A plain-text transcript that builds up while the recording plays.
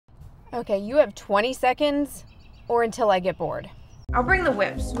Okay, you have 20 seconds or until I get bored. I'll bring the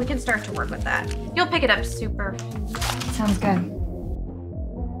whips. We can start to work with that. You'll pick it up super. Sounds good.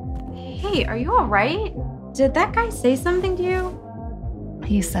 Hey, are you all right? Did that guy say something to you?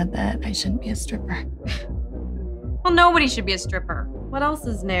 He said that I shouldn't be a stripper. Well, nobody should be a stripper. What else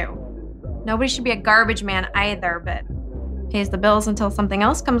is new? Nobody should be a garbage man either, but pays the bills until something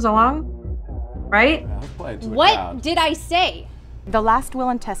else comes along. Right? What did I say? The last will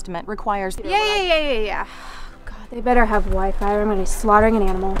and testament requires... Yeah. God, they better have Wi-Fi or I'm gonna be slaughtering an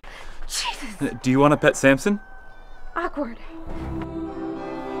animal. Jesus. Do you want to pet Samson? Awkward.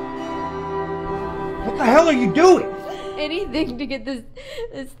 What the hell are you doing? Anything to get this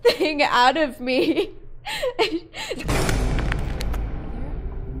thing out of me.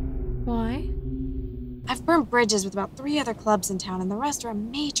 Why? I've burned bridges with about 3 other clubs in town, and the rest are a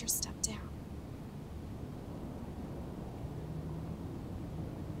major step down.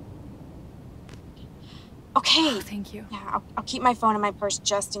 Okay. Oh, thank you. Yeah, I'll keep my phone in my purse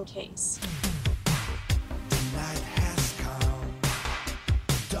just in case.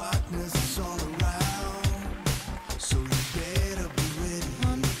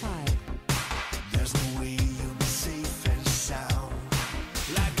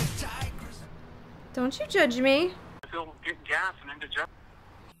 Don't you judge me. He'll get gas and into jail.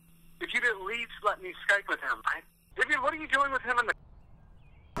 If you'd at least let me Skype with him. Vivian, what are you doing with him in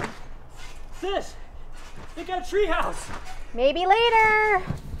the... Sis, they got a treehouse. Maybe later.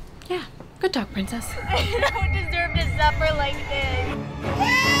 Yeah, good talk, princess. I don't deserve to suffer like this.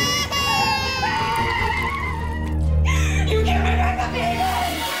 You give me back the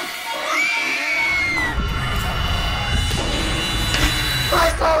penis! My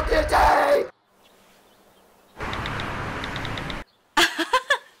soul today!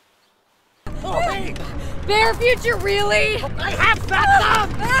 Oh, hey! Bare future, really? I have fat thumb!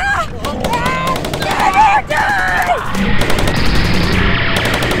 Never die!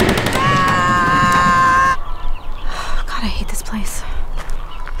 God, I hate this place.